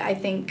little bit, I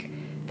think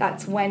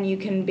that's when you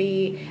can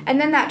be,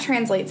 and then that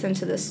translates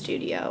into the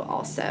studio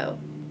also,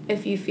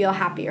 if you feel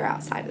happier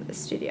outside of the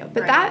studio.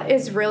 But Right. That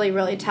is really,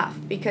 really tough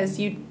because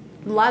you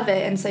love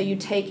it, and so you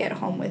take it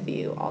home with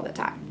you all the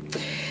time.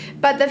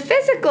 But the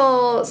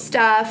physical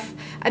stuff,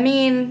 I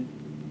mean,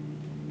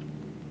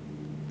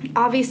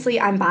 obviously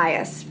I'm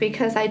biased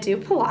because I do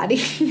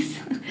Pilates.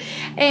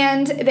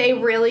 And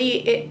it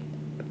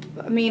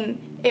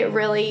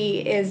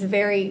really is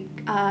very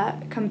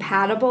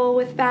compatible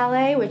with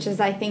ballet, which is,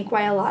 I think,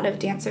 why a lot of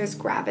dancers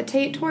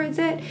gravitate towards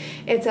it.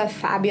 It's a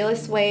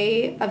fabulous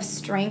way of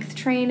strength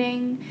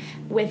training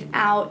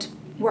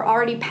we're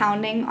already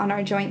pounding on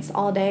our joints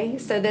all day.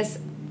 So this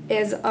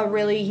is a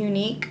really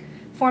unique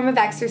form of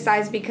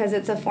exercise because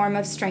it's a form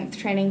of strength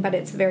training, but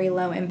it's very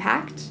low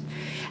impact.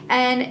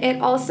 And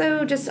it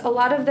also just a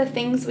lot of the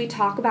things we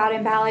talk about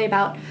in ballet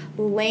about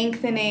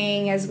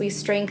lengthening as we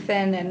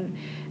strengthen and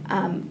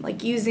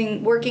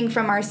working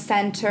from our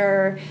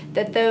center,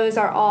 that those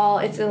are all,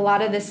 it's a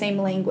lot of the same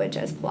language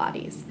as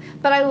Pilates.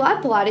 But I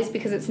love Pilates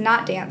because it's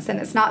not dance and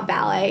it's not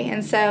ballet.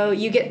 And so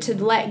you get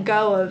to let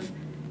go of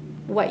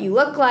what you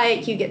look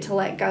like. You get to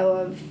let go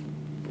of,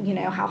 you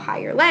know, how high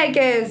your leg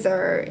is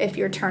or if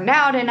you're turned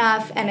out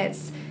enough. And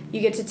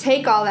you get to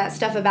take all that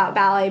stuff about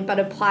ballet but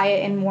apply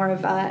it in more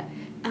of a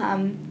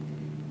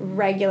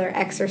regular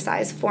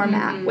exercise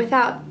format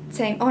without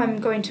saying, oh,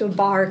 I'm going to a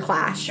bar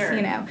class, Sure.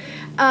 you know.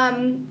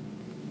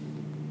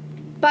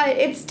 But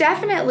it's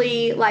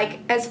definitely, like,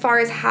 as far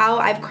as how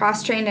I've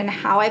cross-trained and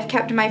how I've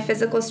kept my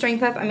physical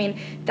strength up, I mean,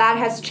 that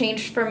has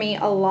changed for me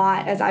a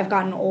lot as I've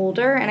gotten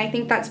older, and I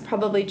think that's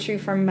probably true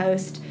for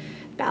most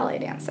ballet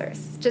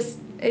dancers.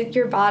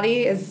 Your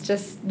body is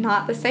just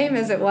not the same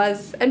as it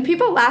was. And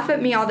people laugh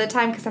at me all the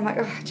time because I'm like,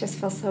 oh, I just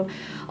feel so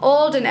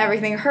old and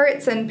everything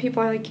hurts. And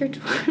people are like,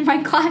 my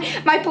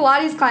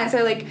Pilates clients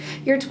are like,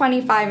 you're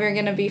 25, you're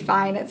going to be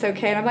fine. It's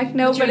okay. And I'm like,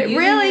 no, but it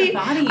really,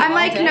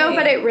 no,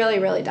 but it really,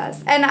 really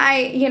does. And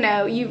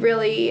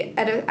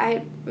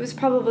it was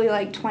probably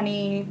like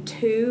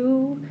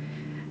 22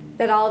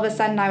 that all of a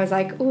sudden I was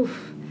like, ooh,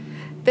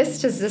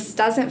 this just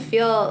doesn't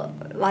feel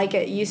like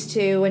it used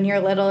to when you're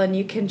little and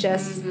you can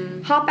just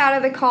hop out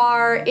of the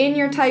car in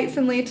your tights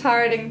and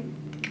leotard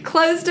and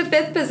close to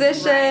fifth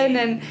position Right.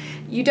 and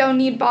you don't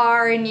need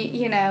bar and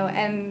you know,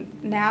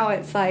 and now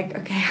it's like,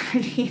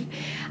 okay,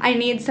 I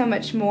need so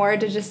much more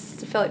to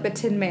just feel like the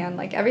Tin Man,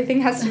 like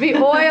everything has to be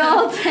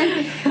oiled.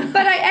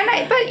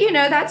 But you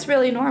know, that's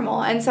really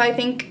normal. And so I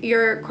think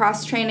your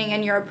cross training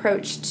and your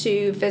approach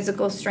to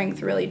physical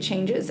strength really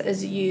changes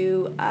as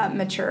you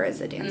mature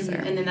as a dancer.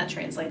 And then that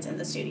translates in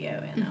the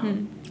studio.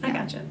 And I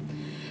gotcha.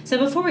 So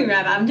before we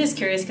wrap, I'm just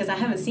curious because I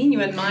haven't seen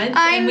you in months.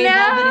 And we've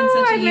all been in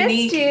such a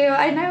unique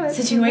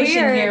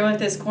situation weird. here with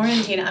this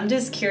quarantine. I'm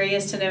just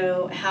curious to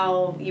know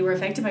how you were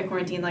affected by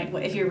quarantine, like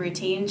if your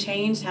routine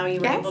changed, how you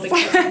were able to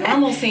get some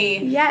normalcy.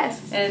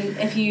 Yes. And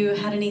if you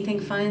had anything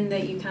fun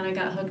that you kind of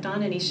got hooked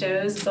on, any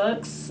shows,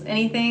 books,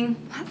 anything?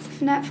 Lots of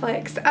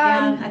Netflix.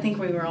 Yeah, I think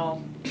we were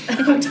all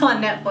hooked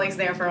on Netflix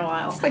there for a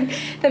while. It's like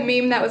the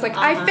meme that was like,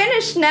 I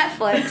finished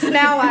Netflix,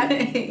 now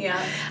what?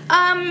 Yeah.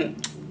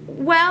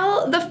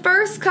 Well, the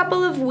first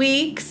couple of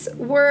weeks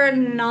were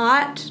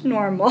not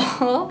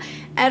normal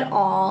at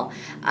all.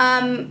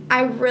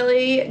 I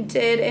really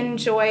did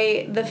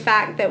enjoy the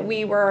fact that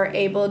we were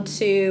able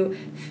to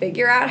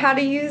figure out how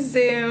to use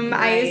Zoom.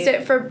 Right. I used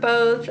it for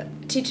both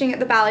teaching at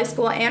the ballet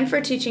school and for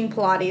teaching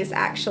Pilates,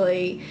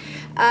 actually.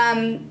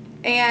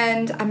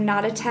 And I'm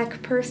not a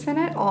tech person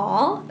at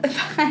all,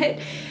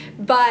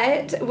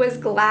 but was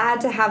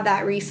glad to have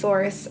that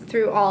resource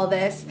through all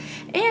this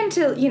and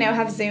to,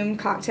 have Zoom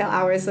cocktail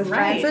hours with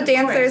friends. The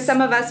dancers, course.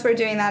 Some of us were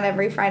doing that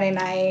every Friday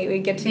night.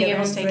 We'd get together being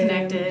able to stay Zoom.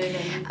 connected.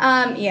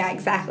 Yeah,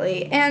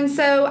 exactly. And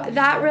so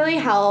that really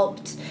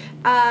helped.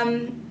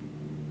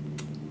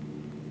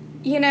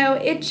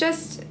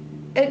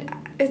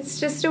 It's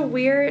just a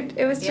weird,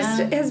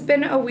 it has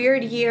been a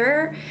weird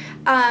year.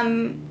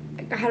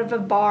 I have a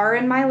bar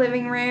in my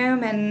living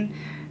room, and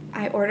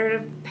I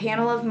ordered a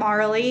panel of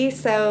Marley,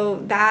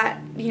 so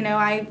that,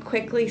 I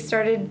quickly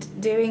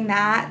started doing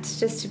that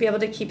just to be able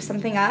to keep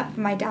something up.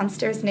 My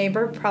downstairs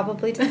neighbor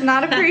probably does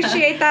not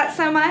appreciate that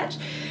so much.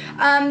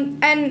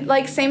 And,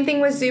 same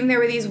thing with Zoom. There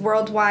were these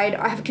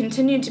have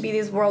continued to be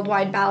these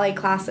worldwide ballet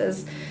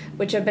classes,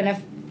 which have been,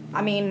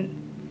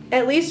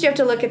 at least you have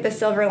to look at the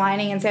silver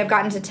lining and say I've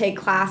gotten to take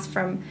class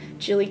from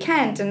Julie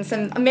Kent and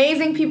some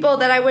amazing people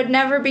that I would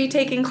never be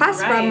taking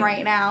class from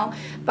right now,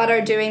 but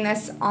are doing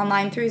this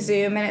online through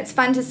Zoom, and it's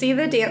fun to see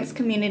the dance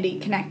community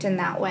connect in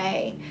that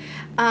way.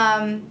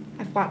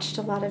 I've watched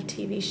a lot of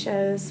TV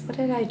shows. What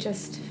did I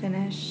just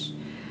finish?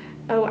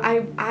 Oh,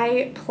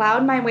 I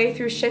plowed my way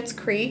through Schitt's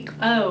Creek.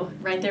 Oh,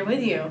 right there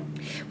with you.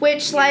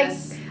 Which,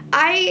 yes.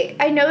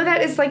 I know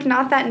that is,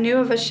 not that new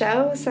of a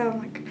show, so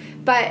I'm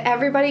but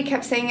everybody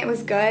kept saying it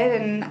was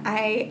good, and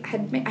I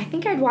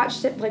think I'd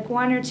watched it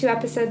 1 or 2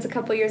 episodes a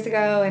couple years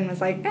ago and was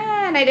like,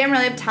 and I didn't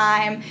really have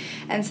time,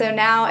 and so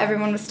now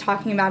everyone was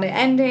talking about it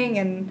ending,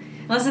 and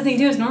well, that's the thing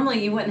too, is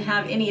normally you wouldn't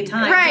have any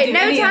time right, to do no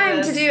any time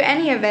of this. to do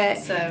any of it.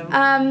 So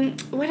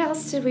what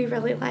else did we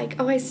really like?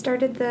 Oh, I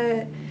started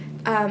the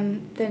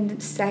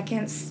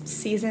second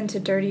season to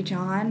Dirty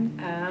John.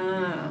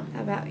 Oh.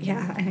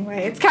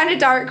 Anyway, it's kind of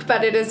dark,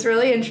 but it is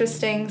really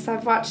interesting, so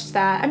I've watched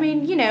that. I'm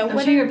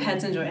sure your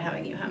pets enjoy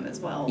having you home as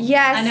well.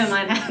 Yes. I know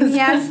mine has.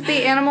 Yes,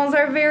 the animals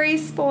are very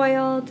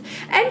spoiled.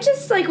 And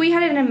just, we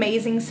had an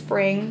amazing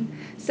spring,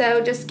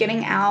 so just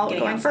getting out,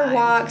 going outside. for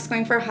walks,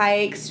 going for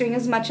hikes, doing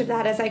as much of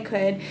that as I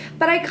could.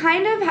 But I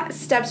kind of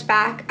stepped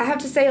back, I have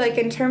to say,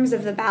 in terms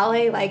of the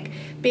ballet,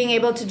 being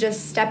able to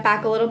just step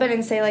back a little bit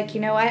and say, you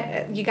know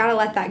what, you got to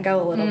let that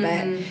go a little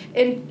bit.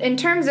 In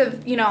terms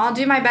of, I'll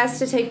do my best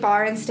to take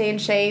bar and stay in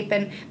shape,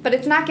 but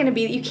it's not going to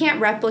be, you can't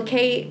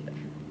replicate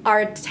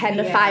our 10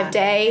 to 5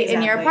 day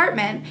in your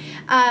apartment.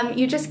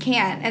 You just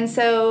can't. And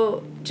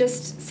so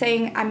just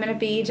saying, I'm going to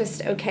be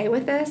just okay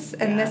with this,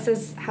 and this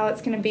is how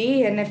it's going to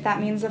be, and if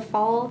that means the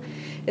fall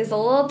is a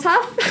little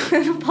tough,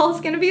 the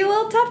fall's going to be a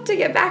little tough to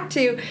get back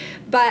to,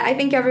 but I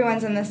think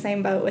everyone's in the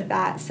same boat with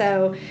that.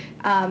 So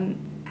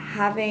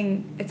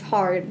it's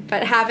hard,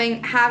 but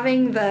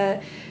having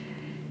the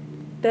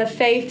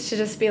faith to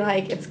just be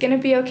it's going to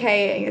be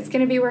okay, it's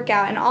going to be work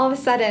out, and all of a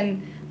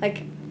sudden,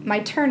 my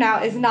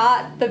turnout is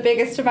not the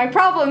biggest of my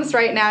problems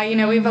right now.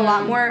 We have a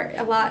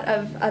lot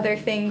of other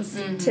things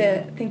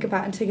to think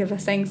about and to give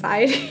us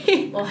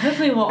anxiety. Well,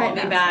 hopefully we'll all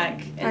be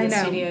back in the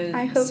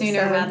studio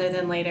sooner rather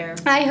than later.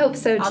 I hope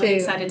so too. I'll be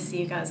excited to see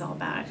you guys all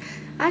back.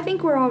 I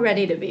think we're all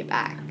ready to be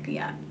back.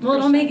 Yeah. Well,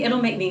 it'll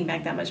make being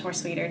back that much more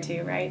sweeter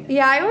too, right?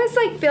 Yeah, I always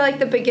feel like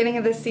the beginning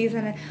of the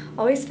season, it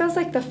always feels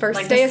like the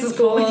first day of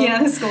school.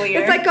 Yeah, the school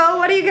year. It's oh,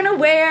 what are you gonna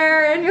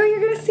wear? And you're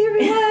gonna see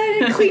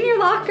everyone and clean your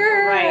locker.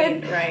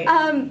 Right.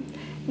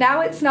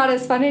 Now it's not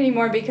as fun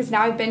anymore because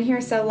now I've been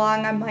here so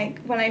long. I'm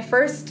when I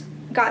first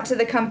got to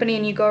the company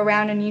and you go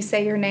around and you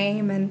say your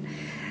name and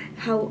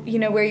how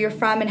where you're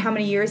from and how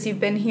many years you've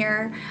been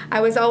here.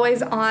 I was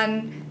always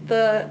on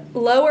the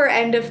lower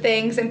end of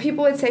things, and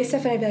people would say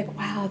stuff, and I'd be like,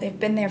 wow, they've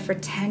been there for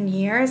 10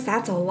 years?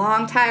 That's a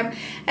long time.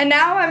 And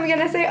now I'm going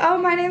to say, oh,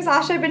 my name's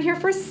Asha. I've been here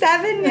for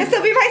 7 years.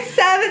 It'll be my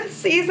 7th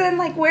season.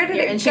 Where did it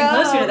go? You're inching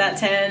closer to that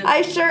 10.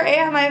 I sure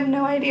am. I have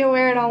no idea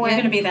where it all went.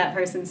 You're going to be that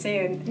person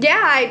soon.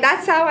 Yeah,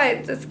 that's how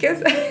it's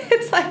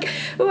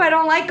ooh, I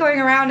don't like going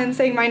around and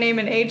saying my name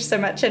and age so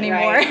much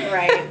anymore.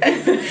 Right.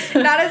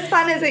 Not as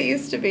fun as it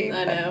used to be.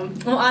 I know.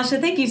 Well, Asha,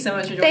 thank you so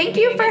much for joining me. Thank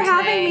you for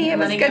having me. It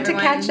was good to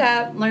catch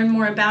up. Learn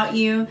more about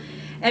you.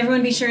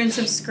 Everyone be sure and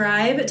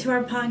subscribe to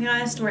our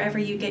podcast wherever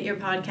you get your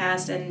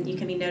podcast, and you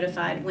can be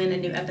notified when a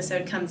new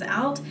episode comes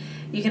out.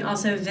 You can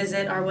also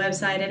visit our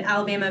website at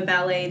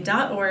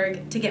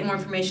alabamaballet.org to get more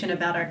information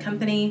about our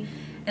company.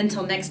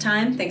 Until next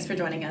time, thanks for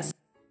joining us.